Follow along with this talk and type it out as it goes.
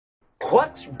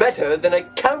What's better than a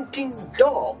counting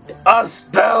dog? A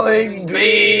spelling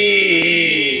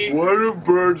bee! Why do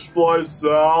birds fly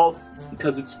south?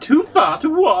 Because it's too far to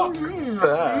walk.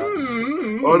 I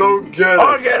don't get it.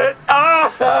 I get it!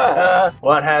 Ah!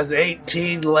 What has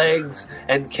 18 legs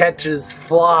and catches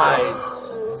flies?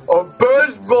 A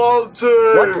baseball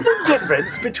team! What's the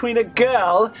difference between a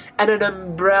girl and an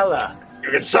umbrella? You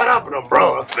can set up an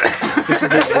umbrella.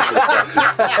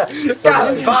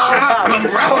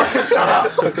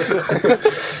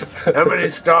 How many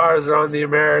stars are on the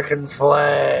American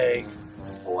flag?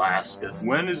 Alaska.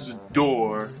 When is a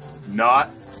door not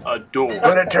a door?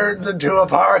 When it turns into a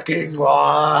parking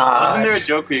lot. Isn't there a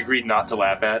joke we agreed not to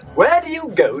laugh at? Where do you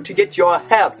go to get your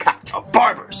hair cut? A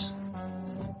barber's.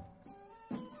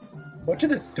 What are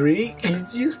the 3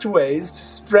 easiest ways to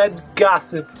spread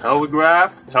gossip?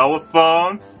 Telegraph,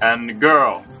 telephone, and the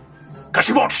girl. Cause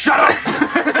she won't shut up!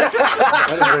 Shut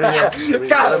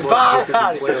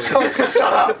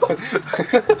up!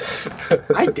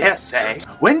 I dare say,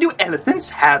 when do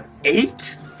elephants have 8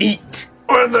 feet?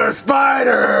 When they're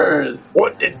spiders!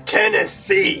 What did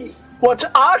Tennessee? What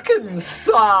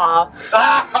Arkansas?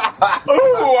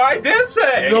 Oh, I dare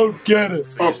say! Don't get it.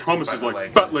 Our promises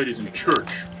like fat ladies in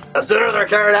church. The sooner they're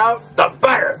carried out, the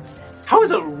better. How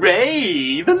is a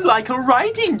rave like a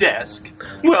writing desk?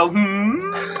 Well,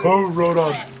 Who wrote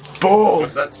on What's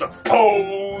bulls? that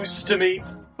supposed to mean?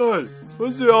 Hey,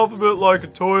 what's the alphabet like a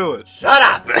toilet? Shut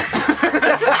up!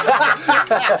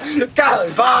 Shut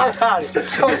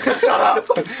up!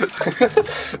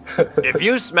 If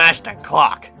you smashed a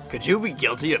clock, could you be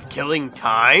guilty of killing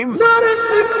time? Not if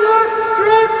the clock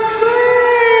struck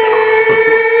first!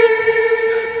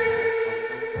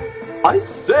 I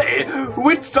say,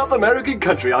 which South American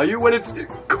country are you when it's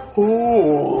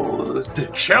cold?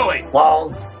 Chili.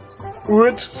 Walls.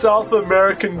 Which South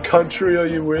American country are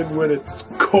you in when it's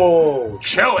cold?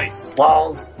 Chili.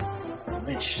 Walls.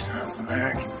 Which South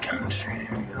American country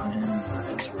are you in when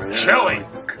it's really Chili.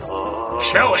 cold?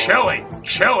 Chili. Chili.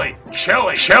 Chili.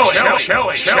 Chili. Chili. Chili.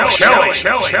 Chili. Chili.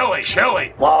 Chili. Chili.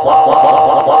 Chili.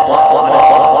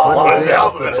 The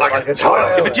alphabet's like a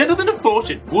toilet. If a gentleman of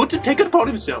fortune were to take it upon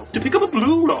himself to pick up a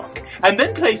blue rock and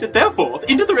then place it therefore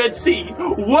into the Red Sea,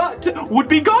 what would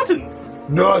be gotten?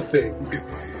 Nothing.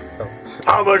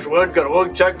 How much wood could a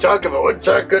woodchuck chuck if a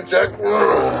woodchuck could chuck?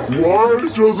 Why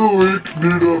does a leak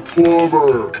need a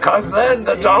plumber? Cause then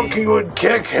the donkey would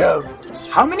kick him.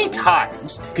 How many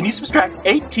times can you subtract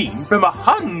 18 from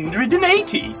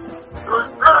 180?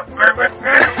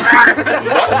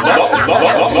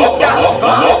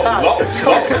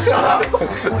 Shut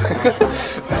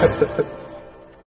up!